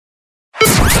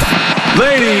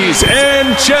Ladies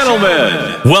and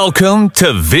gentlemen, welcome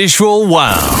to Visual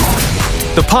Wow,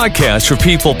 the podcast for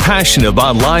people passionate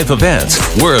about live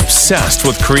events. We're obsessed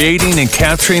with creating and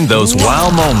capturing those wow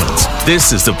moments.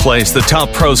 This is the place the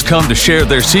top pros come to share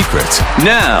their secrets.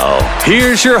 Now,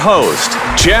 here's your host,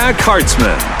 Jack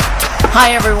Hartzman.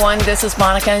 Hi everyone, this is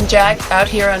Monica and Jack out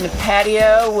here on the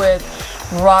patio with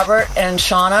Robert and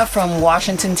Shana from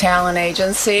Washington Talent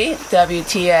Agency,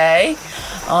 WTA,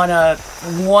 on a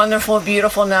wonderful,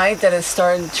 beautiful night that is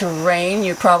starting to rain.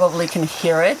 You probably can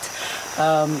hear it.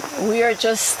 We are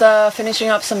just finishing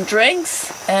up some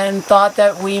drinks and thought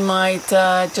that we might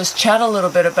just chat a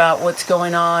little bit about what's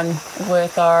going on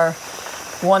with our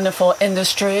wonderful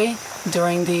industry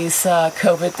during these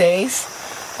COVID days.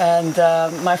 And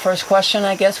my first question,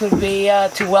 I guess, would be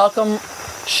to welcome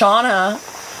Shana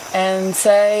and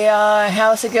say,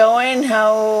 how's it going?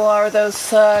 How are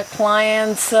those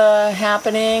clients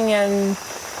happening and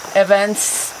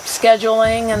events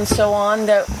scheduling and so on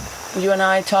that you and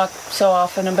I talk so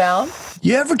often about?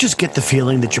 You ever just get the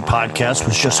feeling that your podcast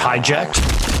was just hijacked?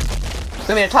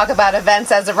 Want me to talk about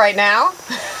events as of right now?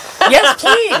 Yes,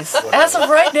 please. As of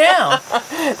right now.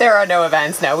 There are no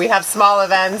events, no. We have small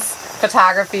events,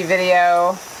 photography,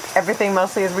 video. Everything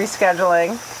mostly is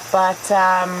rescheduling. But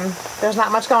there's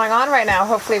not much going on right now.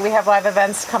 Hopefully we have live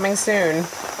events coming soon.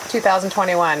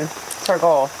 2021. That's our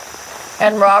goal.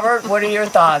 And Robert, what are your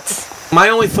thoughts? My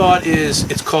only thought is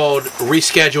it's called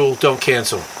reschedule, don't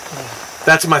cancel.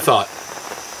 That's my thought.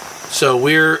 So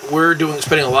we're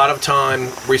spending a lot of time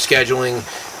rescheduling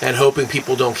and hoping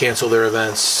people don't cancel their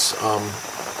events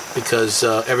because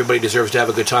everybody deserves to have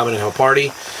a good time and have a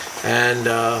party. And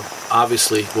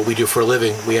obviously, what we do for a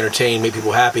living, we entertain, make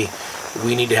people happy.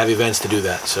 We need to have events to do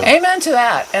that. So, amen to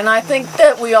that. And I think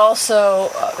that we also,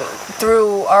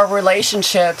 through our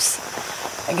relationships,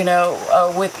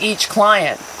 with each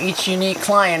client, each unique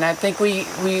client, I think we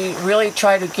really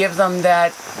try to give them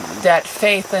that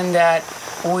faith and that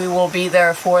we will be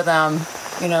there for them,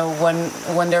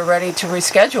 when they're ready to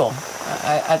reschedule.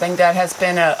 I think that has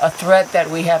been a thread that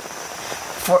we have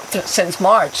since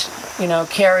March,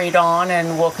 carried on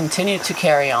and will continue to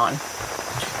carry on.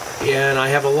 Yeah, and I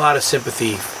have a lot of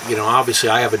sympathy. Obviously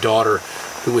I have a daughter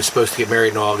who was supposed to get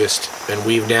married in August, and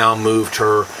we've now moved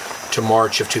her to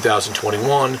March of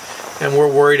 2021, and we're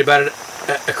worried about it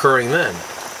occurring then.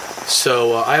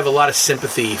 So I have a lot of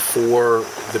sympathy for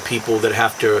the people that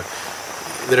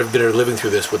are living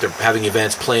through this, with their having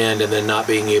events planned and then not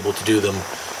being able to do them.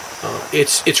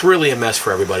 It's really a mess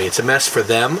for everybody. It's a mess for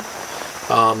them.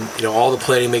 All the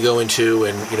planning they go into,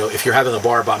 and if you're having a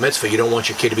bar mitzvah, you don't want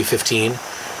your kid to be 15.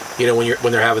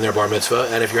 When they're having their bar mitzvah,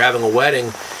 and if you're having a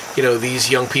wedding,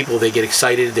 these young people, they get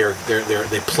excited.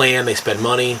 They plan. They spend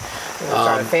money. They want to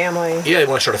start a family. Yeah, they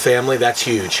want to start a family. That's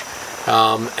huge.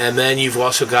 And then you've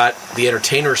also got the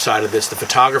entertainer side of this, the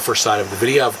photographer side of the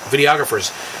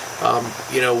videographers.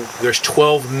 There's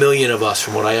 12 million of us,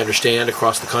 from what I understand,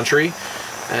 across the country,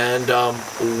 and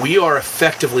we are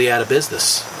effectively out of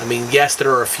business. I mean, yes,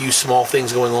 there are a few small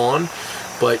things going on,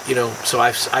 but so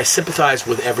I sympathize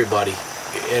with everybody.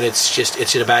 And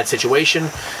it's in a bad situation,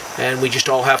 and we just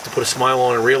all have to put a smile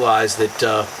on and realize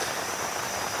that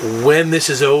when this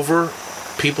is over,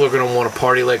 people are going to want to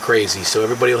party like crazy. So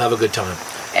everybody will have a good time.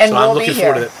 And so we'll I'm looking be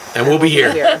forward here. to that. And we'll be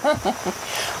here.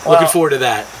 Looking forward to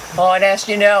that. Well, and as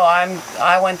you know,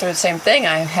 I went through the same thing.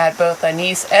 I had both a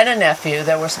niece and a nephew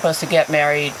that were supposed to get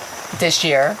married this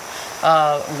year.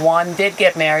 One did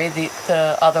get married.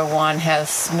 The other one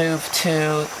has moved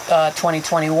to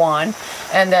 2021.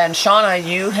 And then Shana,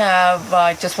 you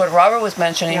have just what Robert was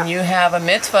mentioning. Yeah. You have a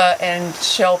mitzvah, and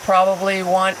she'll probably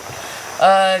want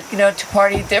to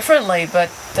party differently. But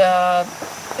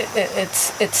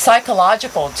it's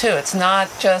psychological too. It's not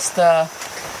just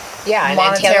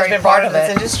and Taylor's been brought into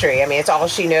this industry. I mean, it's all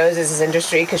she knows is this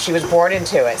industry because she was born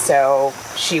into it. So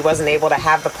she wasn't able to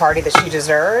have the party that she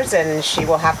deserves, and she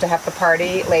will have to have the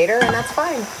party later, and that's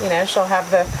fine. She'll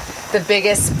have the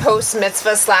biggest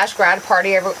post-mitzvah / grad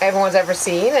party everyone's ever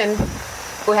seen, and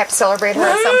we'll have to celebrate her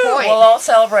at some point. We'll all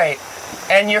celebrate.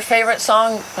 And your favorite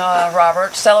song,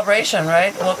 Robert, Celebration,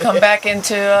 right? We'll come back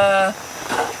into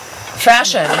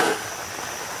fashion.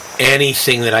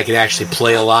 Anything that I can actually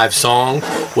play a live song,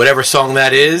 whatever song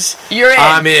that is, you're in.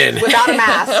 I'm in. Without a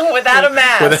mask. Without a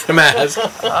mask. Without a mask.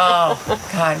 Oh,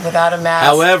 God, without a mask.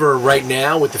 However, right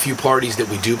now, with the few parties that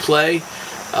we do play,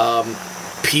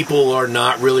 people are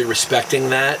not really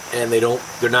respecting that, and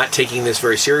they're not taking this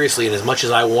very seriously. And as much as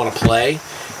I want to play,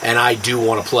 and I do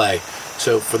want to play,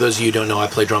 so for those of you who don't know, I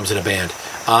play drums in a band.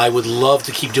 I would love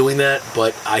to keep doing that,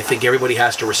 but I think everybody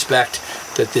has to respect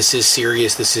that this is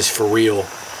serious, this is for real.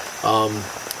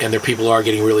 and their people are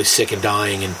getting really sick and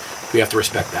dying, and we have to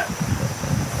respect that.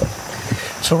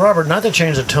 So, Robert, not to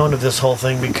change the tone of this whole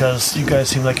thing because you guys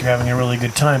seem like you're having a really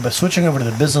good time, but switching over to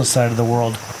the business side of the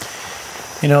world,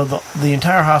 the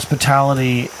entire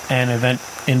hospitality and event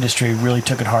industry really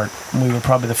took it hard. We were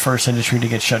probably the first industry to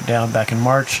get shut down back in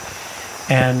March,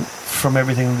 and from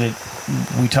everything that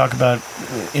we talk about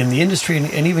in the industry,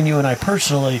 and even you and I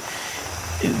personally,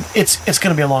 it's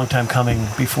going to be a long time coming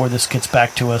before this gets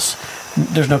back to us.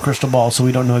 There's no crystal ball, so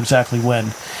we don't know exactly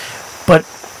when. But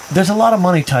there's a lot of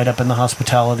money tied up in the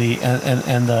hospitality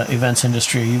and the events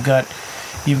industry. You've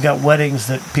got weddings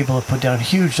that people have put down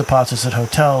huge deposits at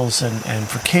hotels and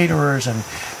for caterers and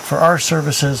for our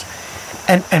services.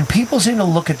 And people seem to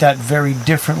look at that very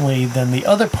differently than the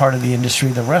other part of the industry,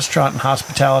 the restaurant and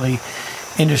hospitality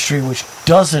industry, which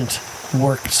doesn't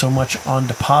work so much on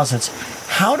deposits.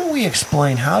 How do we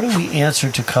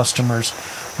answer to customers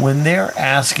when they're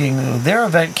asking, their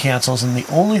event cancels and the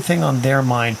only thing on their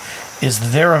mind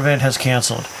is their event has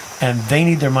canceled and they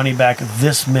need their money back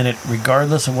this minute,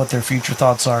 regardless of what their future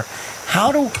thoughts are?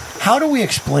 How do we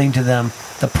explain to them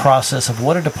the process of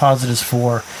what a deposit is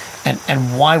for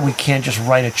and why we can't just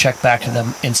write a check back to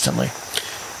them instantly?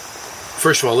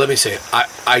 First of all, let me say,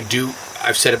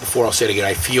 I've said it before, I'll say it again,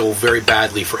 I feel very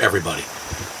badly for everybody.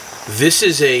 This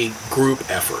is a group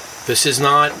effort. This is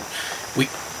not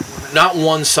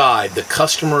one side, the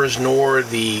customers nor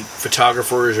the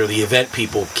photographers or the event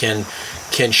people can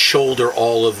shoulder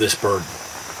all of this burden.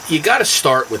 You got to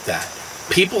start with that.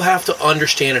 People have to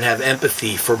understand and have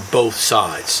empathy for both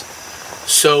sides.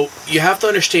 So you have to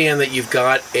understand that you've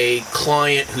got a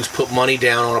client who's put money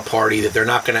down on a party that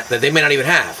that they may not even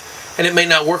have, and it may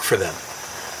not work for them.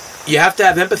 You have to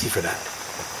have empathy for that.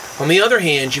 On the other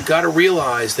hand, you've got to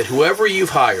realize that whoever you've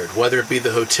hired, whether it be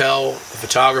the hotel, the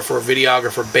photographer,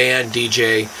 videographer, band,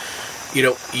 DJ,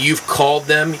 you've called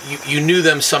them, you knew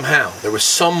them somehow. There was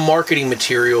some marketing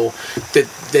material that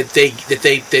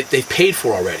they paid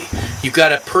for already. You've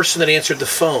got a person that answered the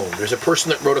phone. There's a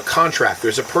person that wrote a contract.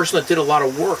 There's a person that did a lot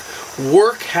of work.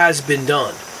 Work has been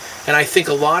done. And I think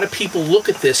a lot of people look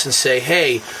at this and say,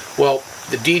 hey, well,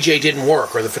 the DJ didn't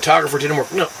work or the photographer didn't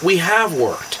work. No, we have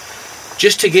worked.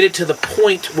 Just to get it to the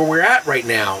point where we're at right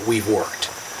now, we've worked.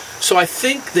 So I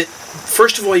think that,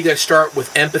 first of all, you got to start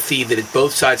with empathy that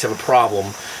both sides have a problem.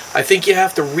 I think you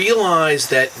have to realize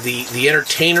that the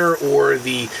entertainer or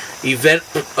the event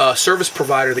service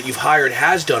provider that you've hired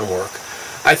has done work.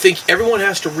 I think everyone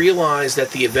has to realize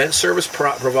that the event service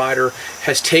provider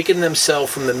has taken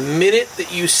themselves from the minute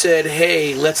that you said,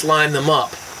 hey, let's line them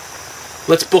up,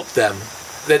 let's book them,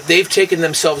 that they've taken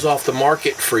themselves off the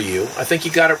market for you. I think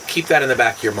you got to keep that in the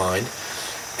back of your mind.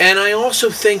 And I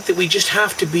also think that we just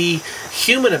have to be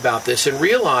human about this and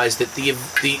realize that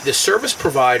the service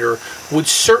provider would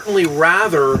certainly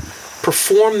rather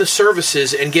perform the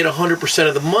services and get 100%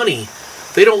 of the money.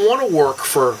 They don't want to work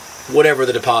for whatever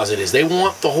the deposit is. They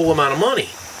want the whole amount of money.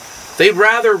 They'd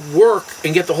rather work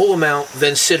and get the whole amount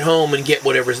than sit home and get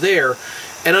whatever's there.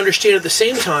 And understand at the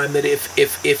same time that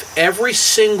if every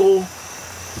single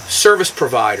service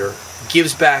provider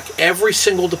gives back every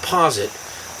single deposit,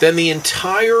 then the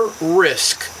entire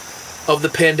risk of the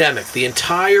pandemic, the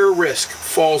entire risk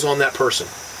falls on that person.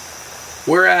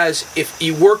 Whereas if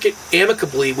you work it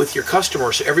amicably with your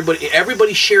customers, so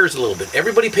everybody shares a little bit,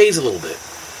 everybody pays a little bit.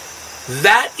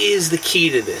 That is the key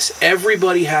to this.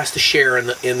 Everybody has to share in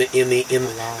the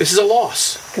this is a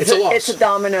loss. It's a loss. It's a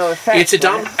domino effect.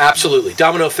 Absolutely.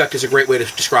 Domino effect is a great way to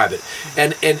describe it.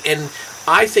 And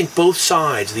I think both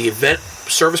sides, the event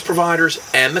service providers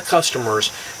and the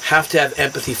customers, have to have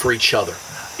empathy for each other.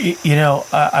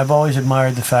 I've always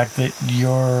admired the fact that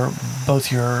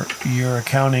both your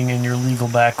accounting and your legal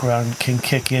background can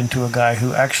kick into a guy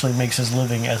who actually makes his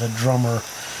living as a drummer.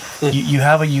 You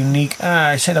have a unique,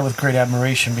 I say that with great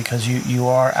admiration because you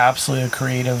are absolutely a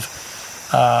creative.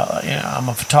 I'm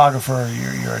a photographer,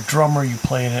 you're a drummer, you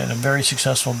play in a very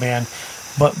successful band,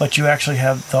 but you actually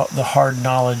have the hard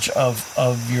knowledge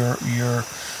of your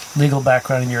legal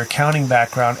background and your accounting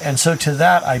background. And so to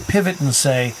that, I pivot and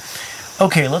say,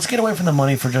 okay, let's get away from the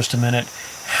money for just a minute.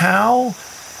 How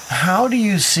do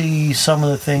you see some of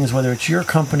the things, whether it's your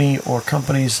company or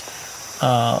companies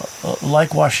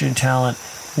like Washington Talent,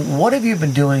 what have you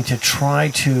been doing to try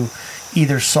to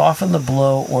either soften the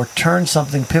blow or turn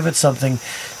something, pivot something,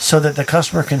 so that the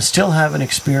customer can still have an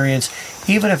experience,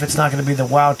 even if it's not going to be the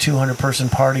wow 200-person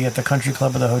party at the country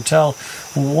club or the hotel?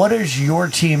 What is your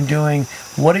team doing?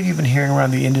 What have you been hearing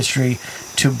around the industry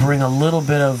to bring a little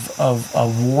bit of a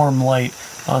warm light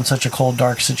on such a cold,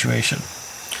 dark situation?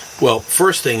 Well,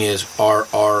 first thing is our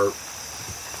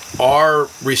our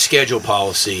reschedule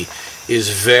policy is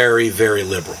very, very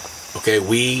liberal. Okay,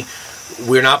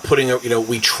 we're not putting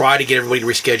we try to get everybody to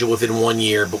reschedule within 1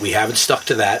 year, but we haven't stuck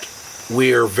to that.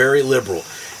 We're very liberal.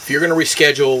 If you're going to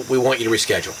reschedule, we want you to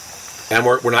reschedule, and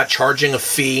we're not charging a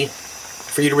fee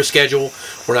for you to reschedule.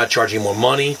 We're not charging more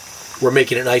money. We're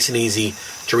making it nice and easy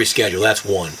to reschedule. That's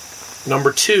one.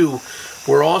 Number two,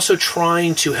 we're also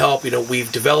trying to help.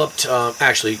 We've developed,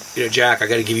 Jack, I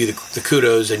got to give you the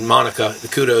kudos, and Monica, the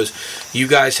kudos. You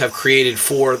guys have created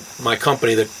for my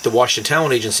company, the Washington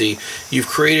Talent Agency, you've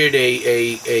created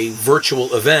a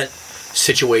virtual event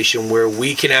situation where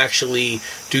we can actually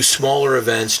do smaller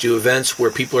events, do events where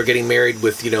people are getting married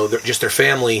with, just their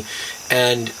family,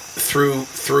 and through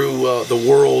the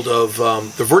world of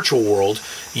the virtual world,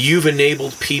 you've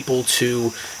enabled people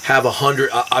to have 100.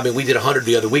 We did 100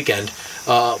 the other weekend.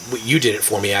 You did it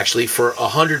for me, actually, for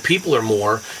 100 people or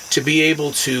more to be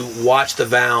able to watch the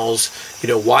vows,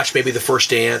 watch maybe the first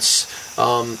dance,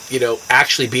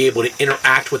 actually be able to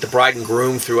interact with the bride and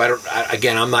groom through.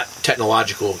 I'm not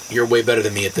technological. You're way better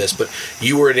than me at this, but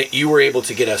you were able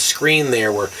to get a screen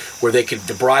there where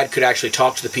the bride could actually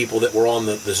talk to the people that were on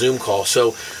the Zoom call.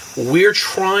 So we're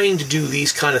trying to do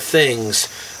these kind of things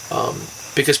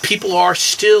because people are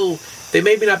still. They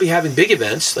may not be having big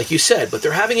events, like you said, but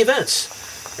they're having events.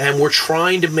 And we're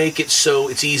trying to make it so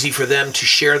it's easy for them to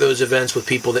share those events with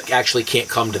people that actually can't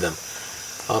come to them.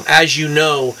 As you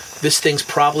know, this thing's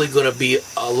probably going to be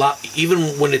a lot,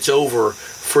 even when it's over,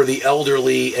 for the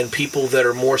elderly and people that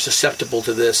are more susceptible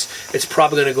to this, it's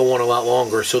probably going to go on a lot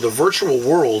longer. So the virtual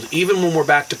world, even when we're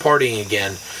back to partying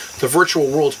again, the virtual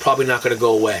world's probably not going to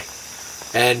go away.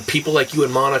 And people like you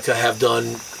and Monica have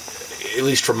done, at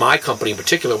least for my company in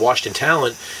particular, Washington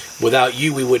Talent, without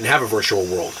you, we wouldn't have a virtual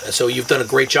world. And so you've done a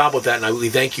great job with that, and I really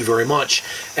thank you very much.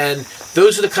 And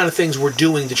those are the kind of things we're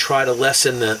doing to try to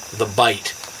lessen the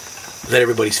bite that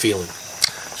everybody's feeling.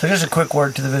 So just a quick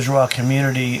word to the visual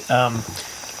community.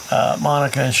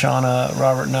 Monica and Shana,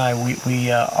 Robert and I,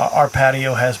 our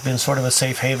patio has been sort of a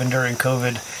safe haven during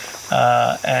COVID,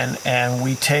 and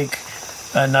we take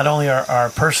not only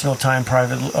our personal time,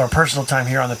 personal time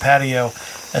here on the patio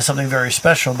as something very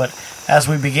special, but as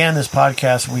we began this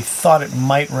podcast, we thought it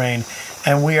might rain,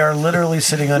 and we are literally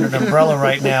sitting under an umbrella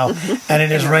right now, and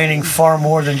it is raining far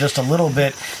more than just a little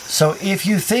bit. So if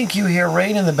you think you hear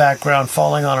rain in the background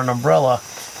falling on an umbrella,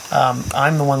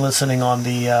 I'm the one listening on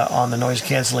the noise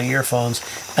canceling earphones,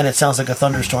 and it sounds like a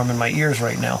thunderstorm in my ears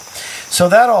right now. So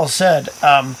that all said,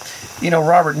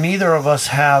 Robert, neither of us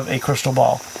have a crystal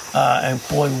ball. And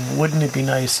boy, wouldn't it be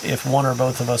nice if one or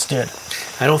both of us did.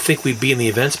 I don't think we'd be in the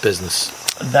events business.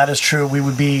 That is true. We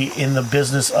would be in the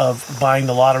business of buying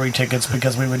the lottery tickets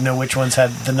because we would know which ones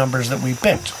had the numbers that we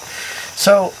picked.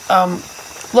 So,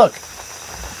 look,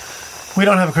 we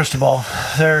don't have a crystal ball.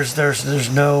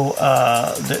 There's no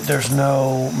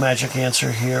magic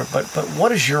answer here. But what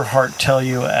does your heart tell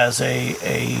you as a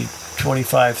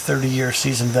 25, 30-year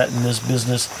seasoned vet in this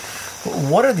business?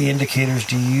 What are the indicators,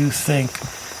 do you think?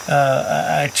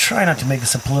 I try not to make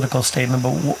this a political statement,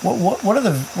 but what are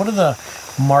the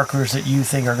markers that you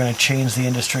think are going to change the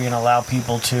industry and allow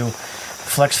people to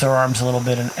flex their arms a little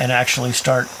bit and actually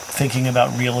start thinking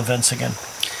about real events again?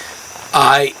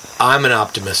 I'm an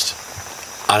optimist,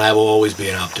 and I will always be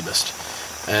an optimist.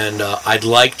 And I'd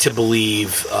like to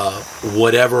believe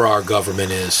whatever our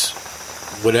government is,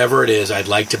 whatever it is, I'd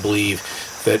like to believe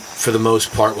that for the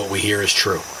most part what we hear is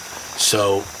true.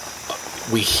 So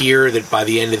we hear that by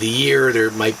the end of the year there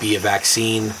might be a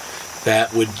vaccine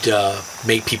that would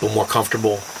make people more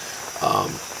comfortable.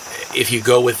 If you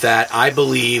go with that, I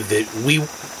believe that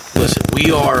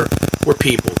we're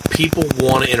people. People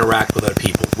want to interact with other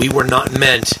people. We were not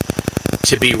meant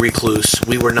to be recluse.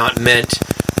 We were not meant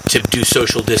to do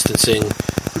social distancing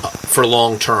for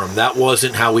long term. That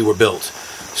wasn't how we were built.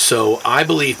 So I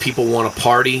believe people want to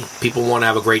party. People want to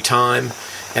have a great time.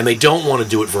 And they don't want to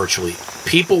do it virtually.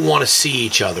 People want to see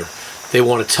each other. They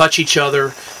want to touch each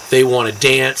other. They want to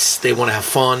dance. They want to have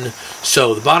fun.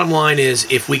 So the bottom line is,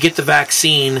 if we get the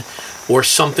vaccine or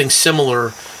something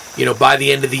similar, by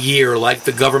the end of the year, like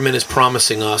the government is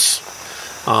promising us,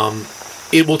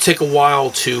 it will take a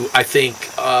while to, I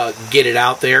think, get it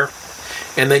out there.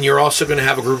 And then you're also going to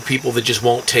have a group of people that just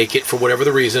won't take it for whatever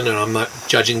the reason, and I'm not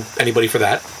judging anybody for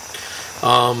that.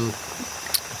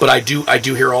 But I do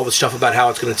hear all the stuff about how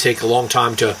it's going to take a long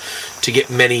time to get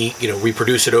many,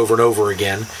 reproduce it over and over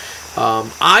again.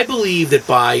 I believe that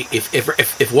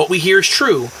if what we hear is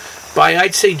true, by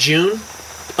I'd say June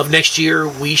of next year,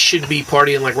 we should be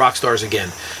partying like rock stars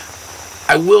again.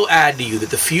 I will add to you that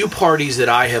the few parties that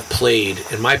I have played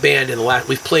in my band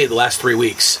we've played the last 3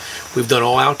 weeks. We've done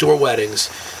all outdoor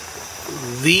weddings.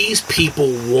 these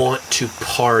people want to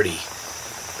party.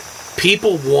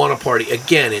 People want to party.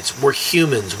 Again, we're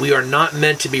humans. We are not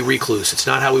meant to be recluse. It's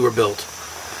not how we were built.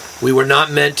 We were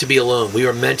not meant to be alone. We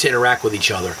are meant to interact with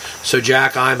each other. So,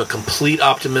 Jack, I'm a complete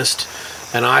optimist,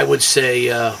 and I would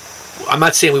say, I'm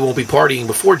not saying we won't be partying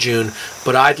before June,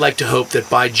 but I'd like to hope that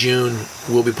by June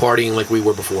we'll be partying like we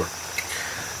were before.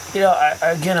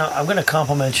 I'm going to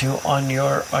compliment you on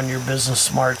your business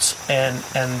smarts and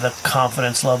the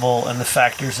confidence level and the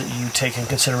factors that you take in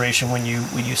consideration when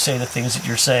you say the things that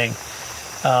you're saying.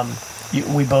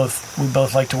 We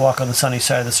both like to walk on the sunny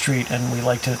side of the street, and we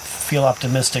like to feel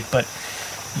optimistic. But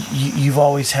you've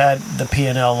always had the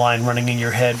P&L line running in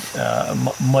your head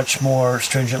much more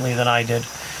stringently than I did.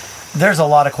 There's a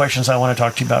lot of questions I want to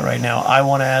talk to you about right now. I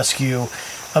want to ask you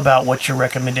about what your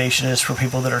recommendation is for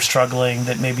people that are struggling,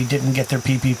 that maybe didn't get their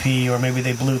PPP, or maybe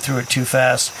they blew through it too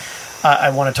fast. I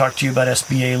want to talk to you about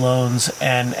SBA loans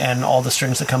and all the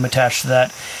strings that come attached to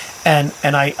that. And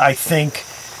I think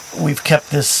we've kept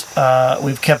this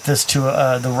to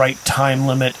the right time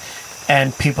limit,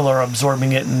 and people are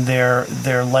absorbing it, and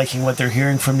they're liking what they're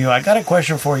hearing from you. I got a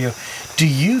question for you. Do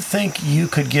you think you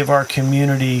could give our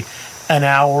community an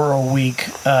hour a week,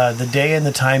 the day and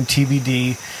the time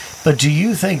TBD, but do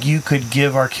you think you could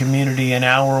give our community an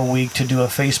hour a week to do a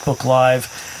Facebook Live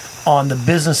on the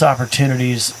business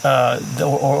opportunities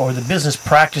or the business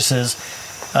practices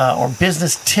or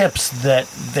business tips that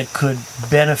could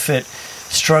benefit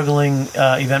struggling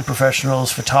event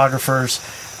professionals, photographers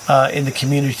in the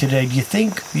community today? Do you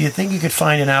think you could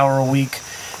find an hour a week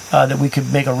that we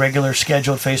could make a regular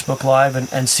scheduled Facebook Live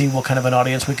and see what kind of an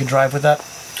audience we could drive with that?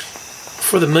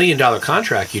 For the $1 million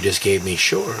contract you just gave me,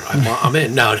 sure, I'm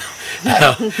in. No.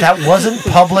 That wasn't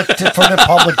public for the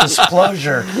public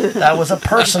disclosure. That was a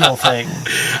personal thing.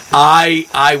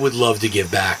 I would love to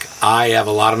give back. I have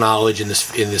a lot of knowledge in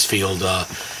this field.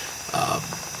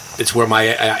 It's where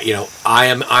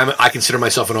I consider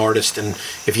myself an artist, and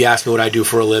if you ask me what I do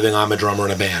for a living, I'm a drummer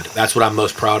in a band. That's what I'm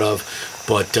most proud of.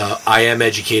 But I am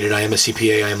educated. I am a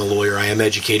CPA. I am a lawyer. I am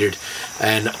educated,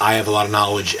 and I have a lot of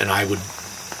knowledge, and I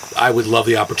would love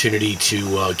the opportunity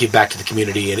to give back to the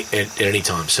community at any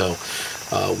time. So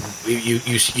you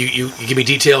give me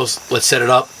details, let's set it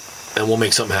up, and we'll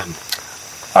make something happen.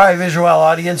 All right, Visual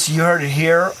audience, you heard it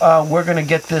here. We're going to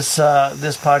get this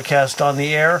podcast on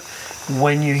the air.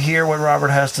 When you hear what Robert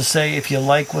has to say, if you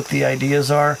like what the ideas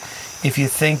are, if you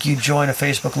think you join a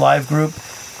Facebook Live group,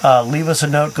 leave us a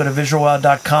note. Go to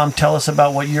visualwild.com. Tell us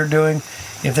about what you're doing.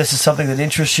 If this is something that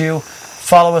interests you,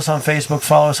 follow us on Facebook,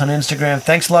 follow us on Instagram.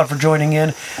 Thanks a lot for joining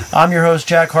in. I'm your host,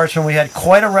 Jack Hartzman. We had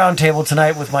quite a roundtable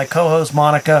tonight with my co-host,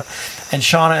 Monica, and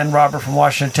Shana and Robert from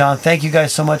Washington Town. Thank you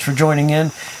guys so much for joining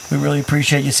in. We really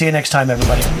appreciate you. See you next time,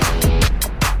 everybody.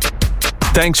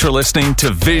 Thanks for listening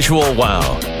to Visual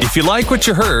Wow. If you like what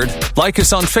you heard, like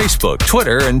us on Facebook,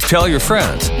 Twitter, and tell your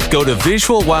friends. Go to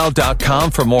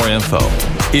visualwow.com for more info.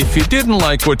 If you didn't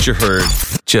like what you heard,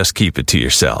 just keep it to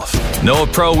yourself. Know a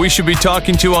pro we should be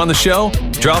talking to on the show?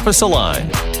 Drop us a line.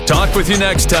 Talk with you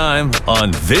next time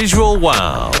on Visual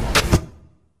Wow.